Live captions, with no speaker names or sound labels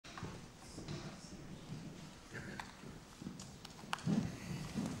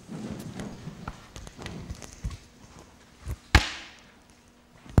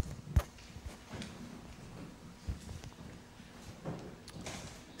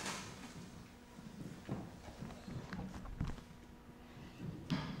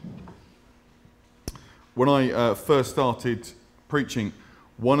when I first started preaching,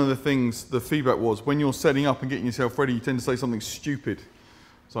 one of the things, the feedback was, when you're setting up and getting yourself ready, you tend to say something stupid.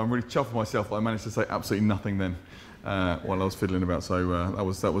 So I'm really chuffed with myself that I managed to say absolutely nothing then while I was fiddling about. So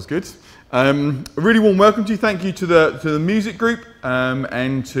that was good. A really warm welcome to you. Thank you to the music group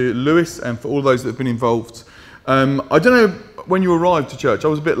and to Lewis and for all those that have been involved. I don't know when you arrived to church. I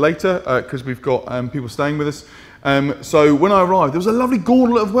was a bit later because we've got people staying with us. So when I arrived, there was a lovely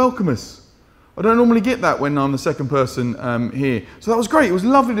gauntlet of welcomers. I don't normally get that when I'm the second person here. So that was great. It was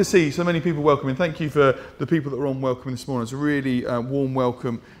lovely to see so many people welcoming. Thank you for the people that were on welcoming this morning. It's a really warm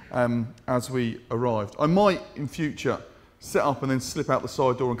welcome as we arrived. I might, in future, set up and then slip out the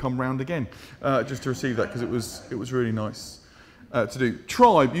side door and come round again just to receive that, because it was really nice to do.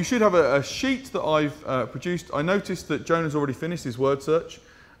 Tribe, you should have a sheet that I've produced. I noticed that Jonah's already finished his word search.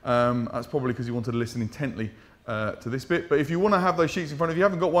 That's probably because he wanted to listen intently to this bit, but if you want to have those sheets in front of you,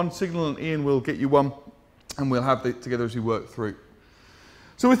 haven't got one, signal and Ian will get you one and we'll have it together as we work through.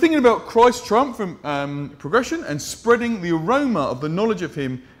 So we're thinking about Christ's triumph from progression and spreading the aroma of the knowledge of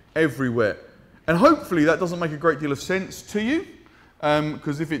him everywhere. And hopefully that doesn't make a great deal of sense to you,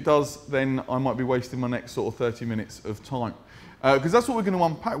 because if it does, then I might be wasting my next sort of 30 minutes of time. Because that's what we're going to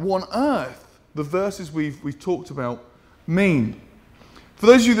unpack. What on earth the verses we've talked about mean. For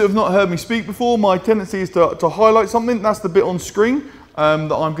those of you that have not heard me speak before, my tendency is to highlight something. That's the bit on screen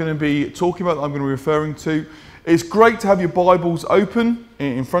that I'm going to be talking about, that I'm going to be referring to. It's great to have your Bibles open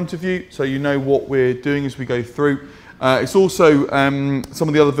in front of you so you know what we're doing as we go through. It's also, some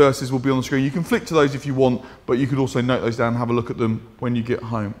of the other verses will be on the screen. You can flick to those if you want, but you could also note those down and have a look at them when you get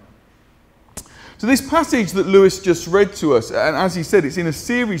home. So this passage that Lewis just read to us, and as he said, it's in a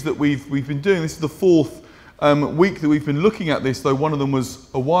series that we've been doing. This is the fourth week that we've been looking at this, though one of them was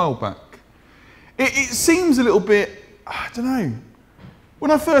a while back. It seems a little bit, I don't know.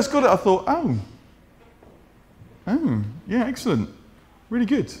 When I first got it, I thought, oh, yeah, excellent, really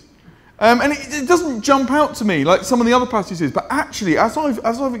good. And it doesn't jump out to me like some of the other passages, but actually, as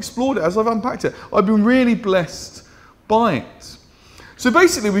I've explored it, as I've unpacked it, I've been really blessed by it. So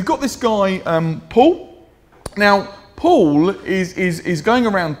basically, we've got this guy, Paul. Now, Paul is going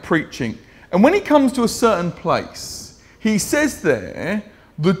around preaching. And when he comes to a certain place, he says there,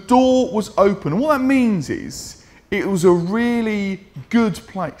 the door was open. And what that means is, it was a really good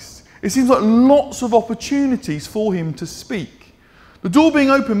place. It seems like lots of opportunities for him to speak. The door being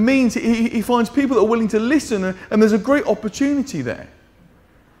open means he finds people that are willing to listen, and there's a great opportunity there.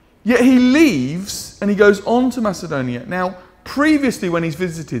 Yet he leaves and he goes on to Macedonia. Now, previously when he's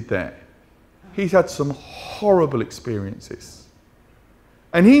visited there, he's had some horrible experiences.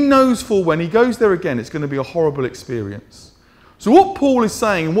 And he knows full when he goes there again, it's going to be a horrible experience. So what Paul is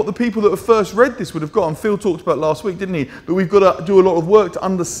saying, and what the people that have first read this would have got, and Phil talked about last week, didn't he? That we've got to do a lot of work to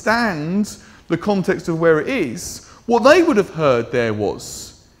understand the context of where it is. What they would have heard there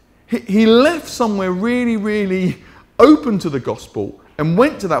was, he left somewhere really, really open to the gospel and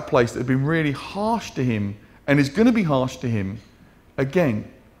went to that place that had been really harsh to him and is going to be harsh to him again.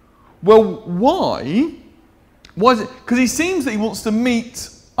 Well, why? Why is it? Because he seems that he wants to meet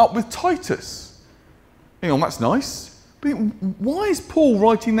up with Titus. Hang on, that's nice. But why is Paul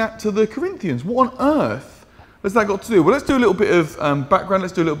writing that to the Corinthians? What on earth has that got to do? Well, let's do a little bit of background.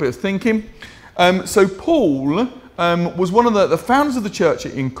 Let's do a little bit of thinking. So Paul was one of the founders of the church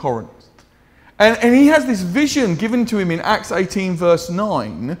in Corinth. And he has this vision given to him in Acts 18 verse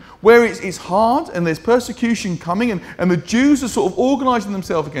 9, where it's hard and there's persecution coming and the Jews are sort of organising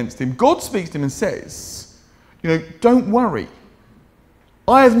themselves against him. God speaks to him and says, you know, don't worry.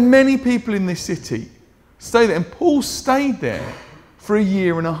 I have many people in this city stay there. And Paul stayed there for 1.5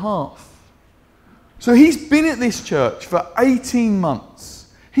 years. So he's been at this church for 18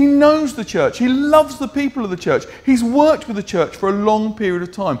 months. He knows the church. He loves the people of the church. He's worked with the church for a long period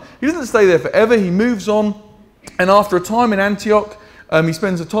of time. He doesn't stay there forever. He moves on. And after a time in Antioch, he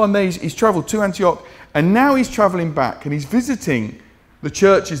spends a time there. He's travelled to Antioch. And now he's travelling back and he's visiting the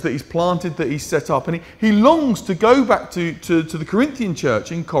churches that he's planted, that he's set up. And he longs to go back to the Corinthian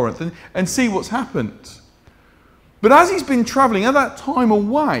church in Corinth and see what's happened. But as he's been travelling at that time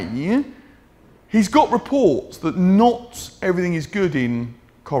away, he's got reports that not everything is good in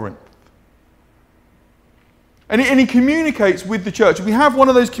Corinth. And he communicates with the church. We have one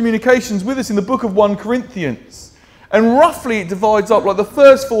of those communications with us in the book of 1 Corinthians. And roughly it divides up, like the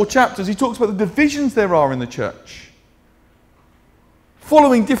first 4 chapters, he talks about the divisions there are in the church.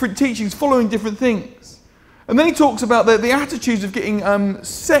 Following different teachings, following different things. And then he talks about the attitudes of getting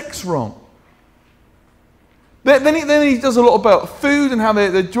sex wrong. Then he does a lot about food and how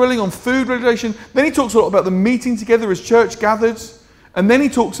they're dwelling on food regulation. Then he talks a lot about the meeting together as church gathered. And then he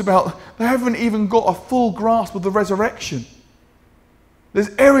talks about they haven't even got a full grasp of the resurrection. There's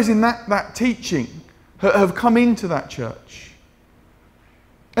errors in that teaching that have come into that church.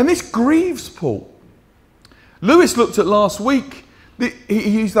 And this grieves Paul. Lewis looked at last week. He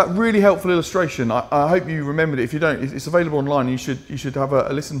used that really helpful illustration. I hope you remembered it. If you don't, it's available online. You should have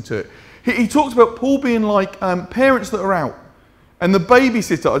a listen to it. He talks about Paul being like parents that are out. And the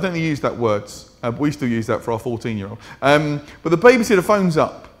babysitter, I don't think he used that words. We still use that for our 14-year-old. But the babysitter phones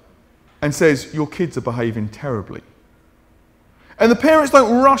up and says, your kids are behaving terribly. And the parents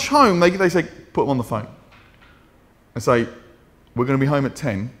don't rush home. They say, put them on the phone. And say, we're going to be home at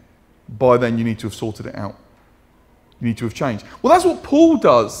 10. By then, you need to have sorted it out. You need to have changed. Well, that's what Paul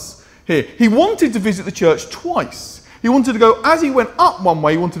does here. He wanted to visit the church twice. He wanted to go, as he went up one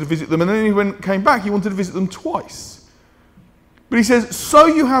way, he wanted to visit them. And then when he came back, he wanted to visit them twice. But he says, so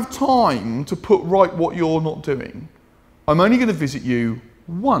you have time to put right what you're not doing, I'm only going to visit you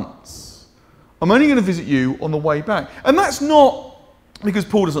once. I'm only going to visit you on the way back. And that's not because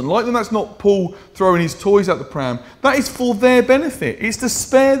Paul doesn't like them. That's not Paul throwing his toys out the pram. That is for their benefit. It's to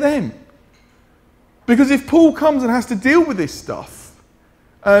spare them. Because if Paul comes and has to deal with this stuff,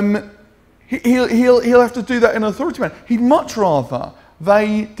 he'll have to do that in an authority manner. He'd much rather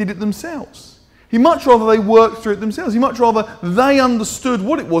they did it themselves. He'd much rather they worked through it themselves. He'd much rather they understood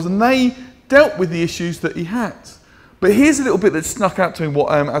what it was and they dealt with the issues that he had. But here's a little bit that snuck out to me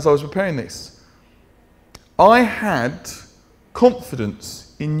as I was preparing this. I had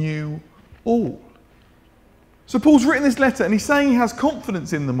confidence in you all. So Paul's written this letter and he's saying he has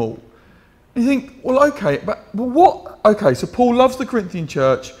confidence in them all. And you think, well, okay, but what? Okay, so Paul loves the Corinthian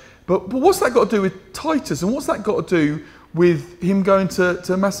church, but what's that got to do with Titus? And what's that got to do with him going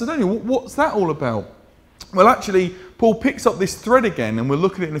to Macedonia? What's that all about? Well, actually, Paul picks up this thread again, and we'll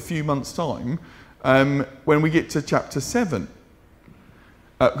look at it in a few months' time when we get to chapter 7.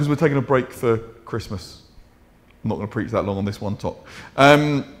 Because we're taking a break for Christmas. I'm not going to preach that long on this one talk.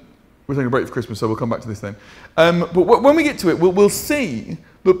 We're taking a break for Christmas, so we'll come back to this then. But when we get to it, we'll see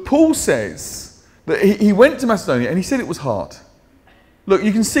that Paul says that he went to Macedonia, and he said it was hard. Look,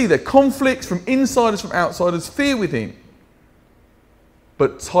 you can see there conflicts from insiders, from outsiders, fear within.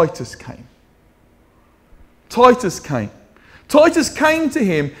 But Titus came. Titus came. Titus came to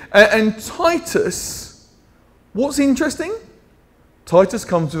him, and Titus, what's interesting? Titus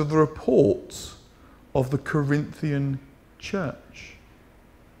comes with a report of the Corinthian church.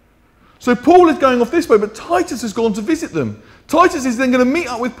 So Paul is going off this way, but Titus has gone to visit them. Titus is then going to meet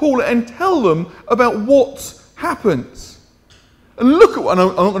up with Paul and tell them about what happens. And look at, and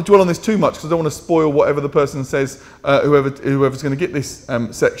I'm not going to dwell on this too much because I don't want to spoil whatever the person says, whoever's going to get this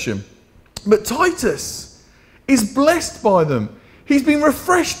section. But Titus is blessed by them. He's been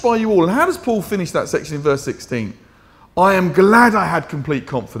refreshed by you all. And how does Paul finish that section in verse 16? I am glad I had complete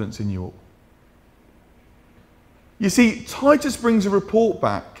confidence in you all. You see, Titus brings a report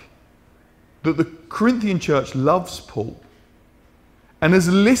back that the Corinthian church loves Paul and has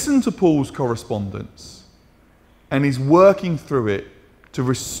listened to Paul's correspondence and is working through it to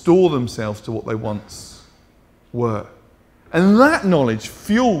restore themselves to what they once were. And that knowledge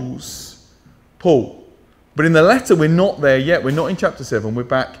fuels Paul. But in the letter, we're not there yet. We're not in chapter 7. We're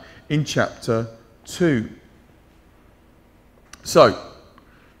back in chapter 2. So,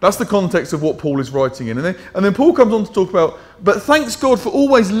 that's the context of what Paul is writing in. And then Paul comes on to talk about, but thanks God for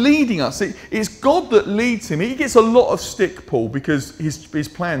always leading us. It's God that leads him. He gets a lot of stick, Paul, because his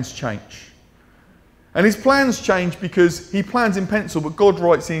plans change. And his plans change because he plans in pencil, but God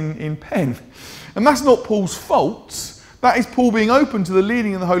writes in pen. And that's not Paul's fault. That is Paul being open to the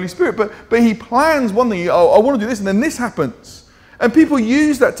leading of the Holy Spirit. But he plans one thing, oh, I want to do this, and then this happens. And people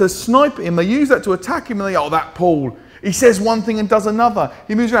use that to snipe him. They use that to attack him. And they, oh, that Paul, he says one thing and does another.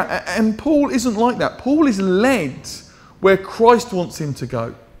 He moves around. And Paul isn't like that. Paul is led where Christ wants him to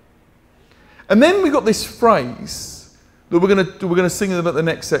go. And then we've got this phrase that we're going to sing about the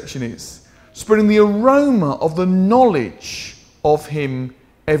next section is, spreading the aroma of the knowledge of him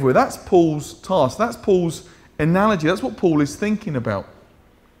everywhere. That's Paul's task. That's Paul's analogy. That's what Paul is thinking about.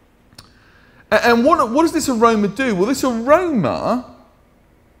 And what does this aroma do? Well, this aroma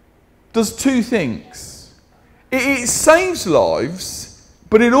does two things. It saves lives,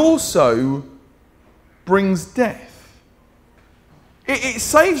 but it also brings death. It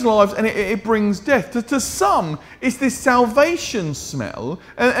saves lives and it brings death. To some, it's this salvation smell,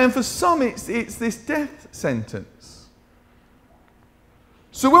 and for some, it's this death sentence.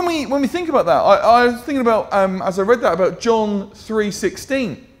 So when we think about that, I was thinking about, as I read that, about John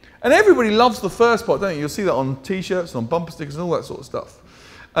 3:16. And everybody loves the first part, don't you? You'll see that on T-shirts, on bumper stickers, and all that sort of stuff.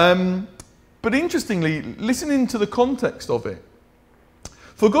 But interestingly, listening to the context of it,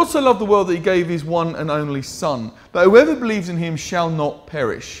 For God so loved the world that he gave his one and only Son, that whoever believes in him shall not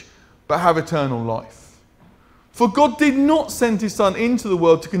perish, but have eternal life. For God did not send his Son into the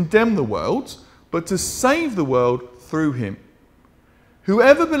world to condemn the world, but to save the world through him.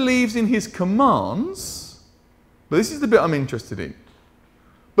 Whoever believes in his commands, but this is the bit I'm interested in,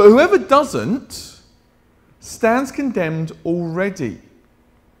 but whoever doesn't stands condemned already.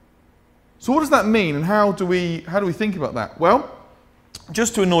 So what does that mean, and how do we think about that? Well,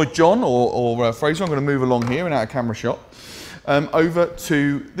 just to annoy John or Fraser, I'm going to move along here and out of camera shot over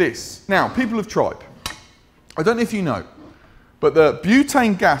to this. Now, people of Tribe, I don't know if you know, but the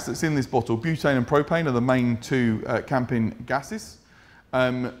butane gas that's in this bottle, butane and propane, are the main two camping gases.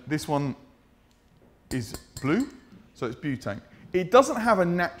 This one is blue, so it's butane. It doesn't have a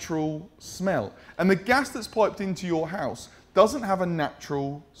natural smell. And the gas that's piped into your house doesn't have a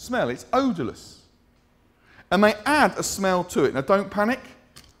natural smell. It's odourless. And they add a smell to it. Now, don't panic.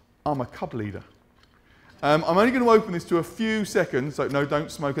 I'm a cub leader. I'm only going to open this to a few seconds. So, no, don't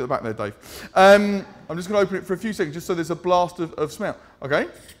smoke at the back there, Dave. I'm just going to open it for a few seconds just so there's a blast of smell. Okay?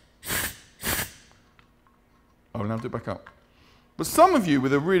 Oh, now do it back up. But some of you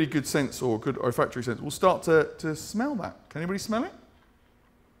with a really good sense or good olfactory sense will start to smell that. Can anybody smell it?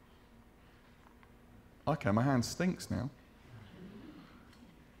 Okay, my hand stinks now.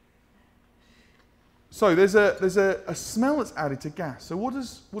 So there's a smell that's added to gas. So what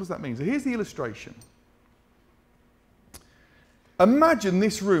does that mean? So here's the illustration. Imagine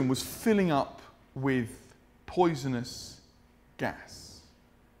this room was filling up with poisonous gas.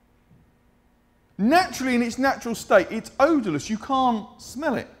 Naturally, in its natural state, it's odourless. You can't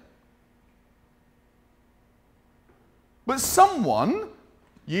smell it. But someone,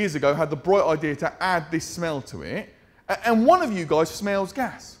 years ago, had the bright idea to add this smell to it, and one of you guys smells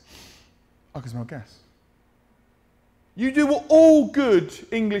gas. I can smell gas. You do what all good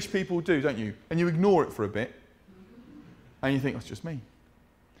English people do, don't you? And you ignore it for a bit, and you think, that's just me.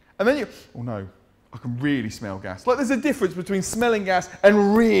 And then oh no, I can really smell gas. Like, there's a difference between smelling gas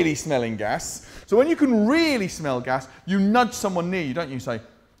and really smelling gas. So when you can really smell gas, you nudge someone near you, don't you? Say,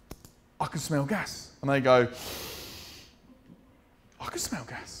 I can smell gas. And they go, I can smell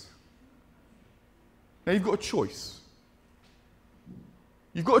gas. Now you've got a choice.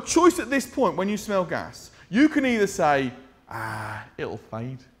 You've got a choice at this point when you smell gas. You can either say, it'll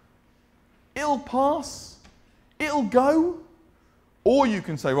fade. It'll pass. It'll go. Or you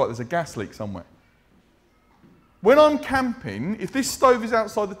can say, right, there's a gas leak somewhere. When I'm camping, if this stove is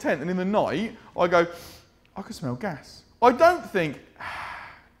outside the tent and in the night, I go, I can smell gas. I don't think,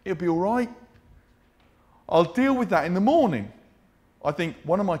 it'll be all right. I'll deal with that in the morning. I think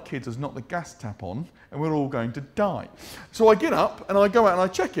one of my kids has knocked the gas tap on and we're all going to die. So I get up and I go out and I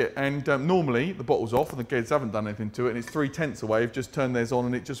check it, and normally the bottle's off and the kids haven't done anything to it, and it's 3 tenths away, they've just turned theirs on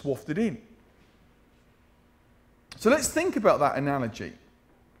and it just wafted in. So let's think about that analogy.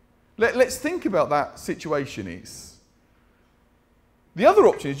 Let's think about that situation is. The other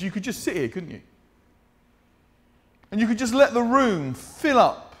option is you could just sit here, couldn't you? And you could just let the room fill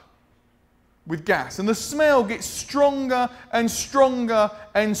up with gas, and the smell gets stronger and stronger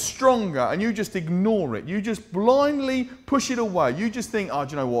and stronger, and you just ignore it. You just blindly push it away. You just think, oh,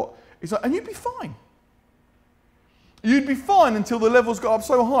 do you know what? It's like, and you'd be fine. You'd be fine until the levels got up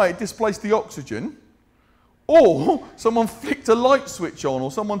so high it displaced the oxygen. Or someone flicked a light switch on,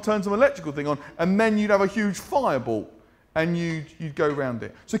 or someone turned some electrical thing on, and then you'd have a huge fireball, and you'd go around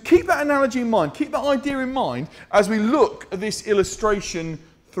it. So keep that analogy in mind. Keep that idea in mind as we look at this illustration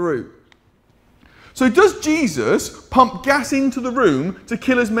through. So does Jesus pump gas into the room to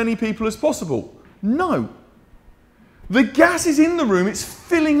kill as many people as possible? No. The gas is in the room. It's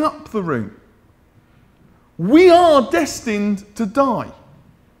filling up the room. We are destined to die.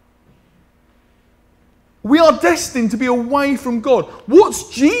 We are destined to be away from God.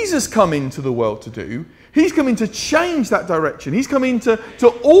 What's Jesus come into the world to do? He's come in to change that direction. He's come in to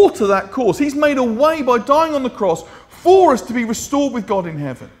alter that course. He's made a way by dying on the cross for us to be restored with God in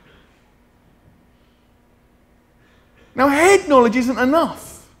heaven. Now, head knowledge isn't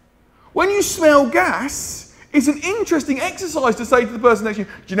enough. When you smell gas, it's an interesting exercise to say to the person next to you,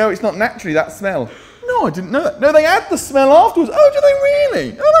 do you know it's not naturally that smell? No, I didn't know that. No, they add the smell afterwards. Oh, do they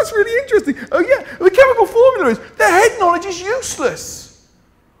really? Oh, that's really interesting. Oh, yeah. The chemical formula is their head knowledge is useless.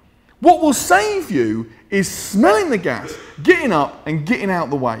 What will save you is smelling the gas, getting up and getting out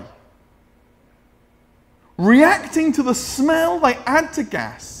the way. Reacting to the smell they add to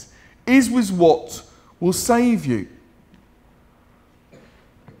gas is what will save you.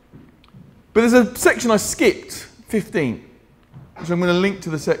 But there's a section I skipped, 15, which I'm going to link to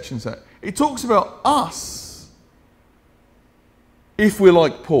the section set. It talks about us. if we're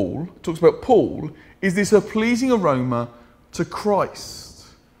like Paul, talks about Paul, is this a pleasing aroma to Christ.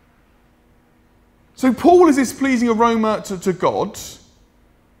 So Paul is this pleasing aroma to God.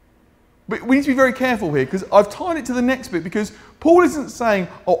 But we need to be very careful here, because I've tied it to the next bit, because Paul isn't saying,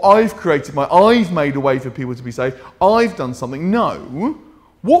 oh, I've made a way for people to be saved, I've done something. No.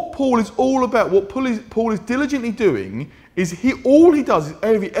 What Paul is all about, what Paul is diligently doing, is all he does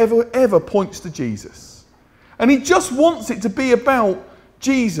is ever points to Jesus. And he just wants it to be about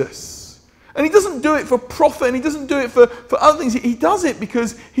Jesus. And he doesn't do it for profit, and he doesn't do it for other things. He does it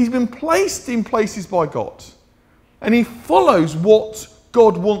because he's been placed in places by God. And he follows what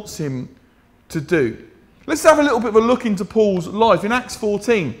God wants him to do. Let's have a little bit of a look into Paul's life. In Acts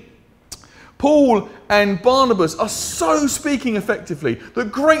 14, Paul and Barnabas are so speaking effectively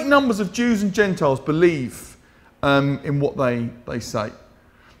that great numbers of Jews and Gentiles believe in what they say.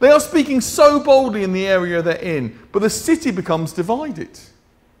 They are speaking so boldly in the area they're in, but the city becomes divided.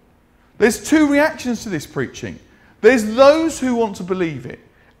 There's two reactions to this preaching. There's those who want to believe it,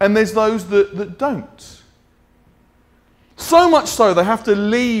 and there's those that don't. So much so they have to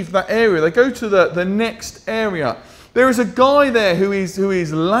leave that area. They go to the next area. There is a guy there who is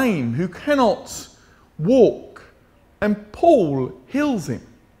lame, who cannot walk, and Paul heals him.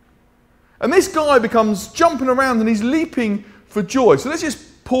 And this guy becomes jumping around and he's leaping for joy. So let's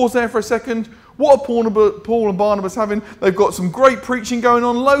just pause there for a second. What are Paul and Barnabas having? They've got some great preaching going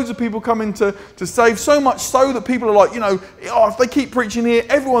on. Loads of people coming to save. So much so that people are like, if they keep preaching here,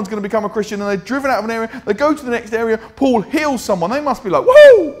 everyone's going to become a Christian. And they're driven out of an area. They go to the next area. Paul heals someone. They must be like,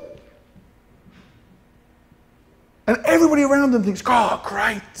 whoa! And everybody around them thinks, God,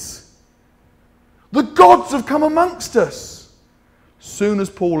 great. The gods have come amongst us. Soon as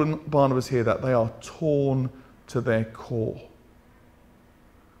Paul and Barnabas hear that, they are torn to their core.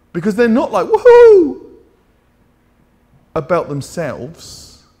 Because they're not like, woohoo, about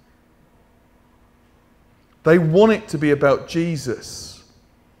themselves. They want it to be about Jesus.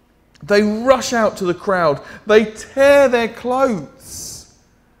 They rush out to the crowd. They tear their clothes.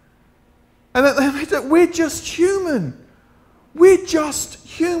 And we're just human. We're just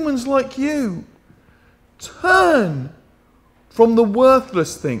humans like you. Turn from the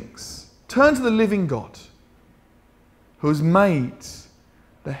worthless things. Turn to the living God, who has made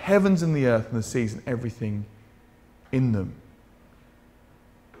the heavens and the earth and the seas and everything in them.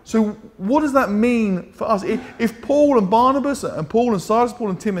 So what does that mean for us? If Paul and Barnabas and Paul and Silas,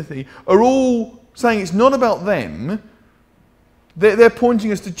 Paul and Timothy are all saying it's not about them, they're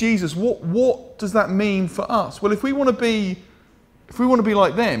pointing us to Jesus. What does that mean for us? Well, if we want to be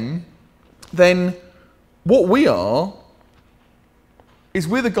like them, then what we are is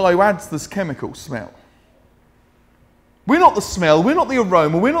we're the guy who adds this chemical smell. We're not the smell, we're not the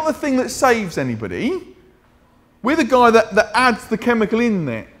aroma, we're not the thing that saves anybody. We're the guy that adds the chemical in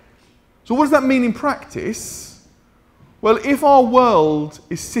there. So what does that mean in practice? Well, if our world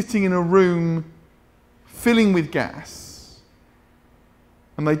is sitting in a room filling with gas,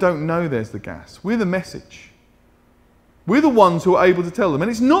 and they don't know there's the gas, we're the message. We're the ones who are able to tell them.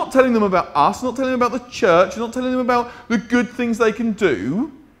 And it's not telling them about us, not telling them about the church, it's not telling them about the good things they can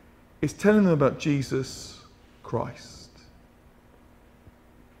do. It's telling them about Jesus Christ.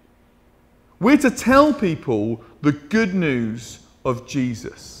 We're to tell people the good news of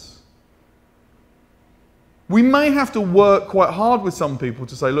Jesus. We may have to work quite hard with some people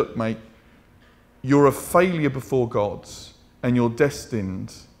to say, look, mate, you're a failure before God and you're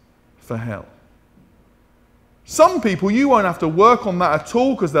destined for hell. Some people, you won't have to work on that at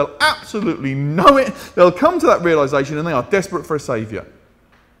all because they'll absolutely know it. They'll come to that realization and they are desperate for a saviour.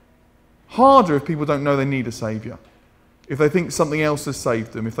 Harder if people don't know they need a saviour. If they think something else has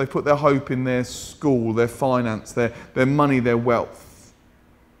saved them, if they put their hope in their school, their finance, their money, their wealth.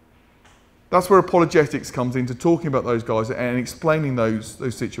 That's where apologetics comes into talking about those guys and explaining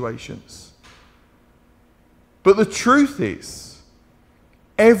those situations. But the truth is,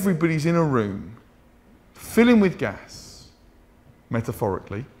 everybody's in a room filling with gas,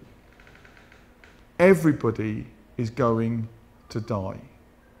 metaphorically. Everybody is going to die.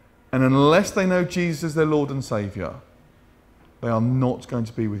 And unless they know Jesus as their Lord and Saviour, they are not going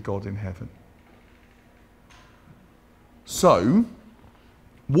to be with God in heaven. So,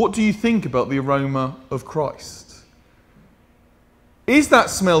 what do you think about the aroma of Christ? Is that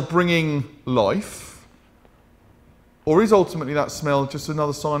smell bringing life? Or is ultimately that smell just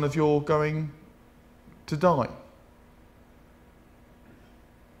another sign of your going to die?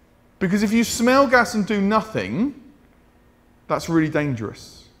 Because if you smell gas and do nothing, that's really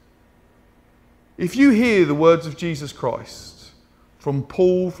dangerous. If you hear the words of Jesus Christ, from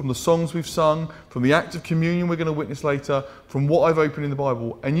Paul, from the songs we've sung, from the act of communion we're going to witness later, from what I've opened in the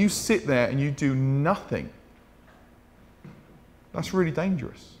Bible, and you sit there and you do nothing, that's really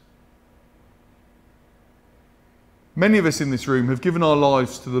dangerous. Many of us in this room have given our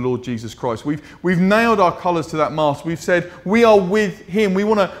lives to the Lord Jesus Christ. We've nailed our colours to that mast. We've said we are with Him. We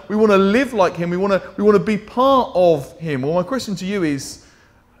want to live like Him. We want to be part of Him. Well, my question to you is,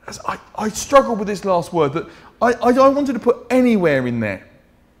 I struggled with this last word, that I wanted to put anywhere in there.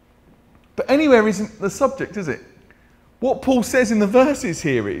 But anywhere isn't the subject, is it? What Paul says in the verses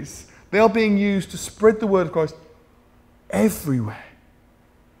here is they are being used to spread the word of Christ everywhere.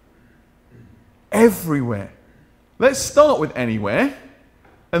 Everywhere. Let's start with anywhere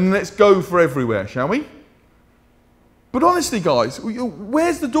and let's go for everywhere, shall we? But honestly, guys,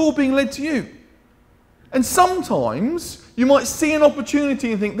 where's the door being led to you? And sometimes you might see an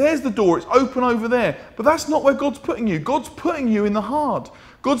opportunity and think, there's the door, it's open over there. But that's not where God's putting you. God's putting you in the hard.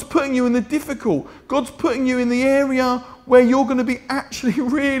 God's putting you in the difficult. God's putting you in the area where you're going to be actually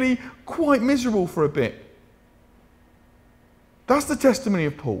really quite miserable for a bit. That's the testimony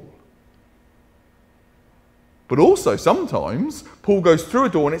of Paul. But also sometimes Paul goes through a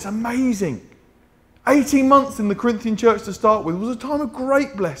door and it's amazing. 18 months in the Corinthian church to start with was a time of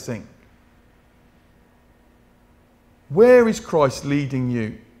great blessing. Where is Christ leading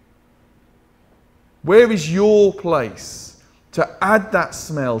you? Where is your place to add that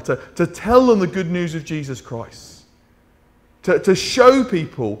smell, to tell them the good news of Jesus Christ? To show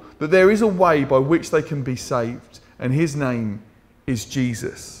people that there is a way by which they can be saved, and His name is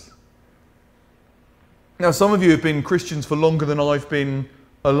Jesus. Now, some of you have been Christians for longer than I've been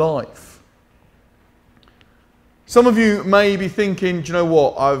alive. Some of you may be thinking, do you know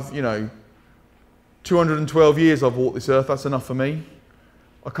what, 212 years I've walked this earth, that's enough for me.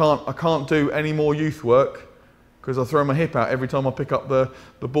 I can't do any more youth work because I throw my hip out every time I pick up the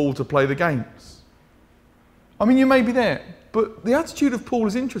ball to play the games. I mean, you may be there, but the attitude of Paul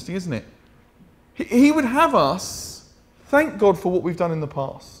is interesting, isn't it? He would have us thank God for what we've done in the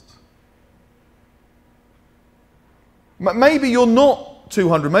past. Maybe you're not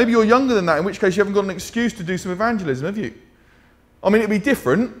 200, maybe you're younger than that, in which case you haven't got an excuse to do some evangelism, have you? I mean, it'd be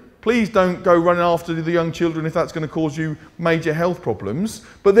different. Please don't go running after the young children if that's going to cause you major health problems.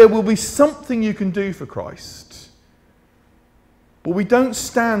 But there will be something you can do for Christ. But we don't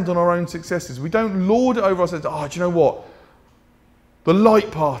stand on our own successes. We don't lord it over ourselves. Oh, do you know what? The light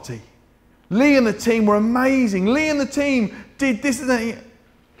party. Lee and the team were amazing. Lee and the team did this and that.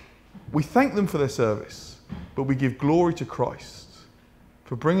 We thank them for their service. But we give glory to Christ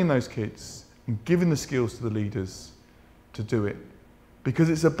for bringing those kids and giving the skills to the leaders to do it. Because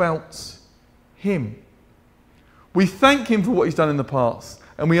it's about Him. We thank Him for what He's done in the past,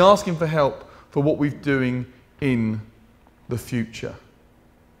 and we ask Him for help for what we're doing in the future.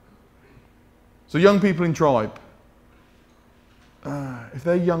 So young people in Tribe, if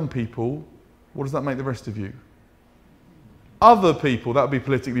they're young people, what does that make the rest of you? Other people, that would be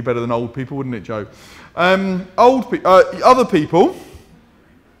politically better than old people, wouldn't it, Joe? Other people,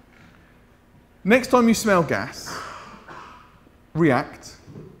 next time you smell gas, react.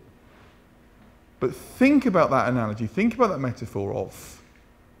 But think about that analogy, think about that metaphor of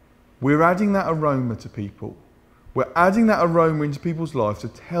we're adding that aroma to people. We're adding that aroma into people's lives to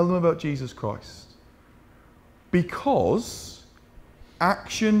tell them about Jesus Christ. Because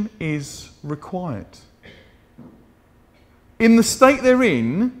action is required. In the state they're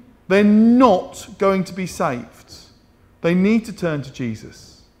in, they're not going to be saved. They need to turn to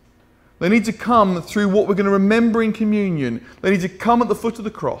Jesus. They need to come through what we're going to remember in communion. They need to come at the foot of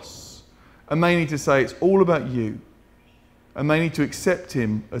the cross. And they need to say, it's all about you. And they need to accept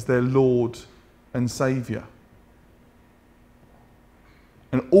Him as their Lord and Saviour.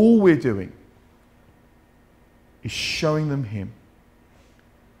 And all we're doing is showing them Him.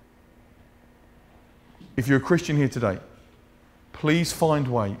 If you're a Christian here today, please find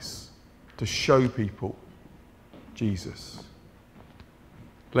ways to show people Jesus.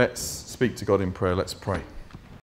 Let's speak to God in prayer. Let's pray.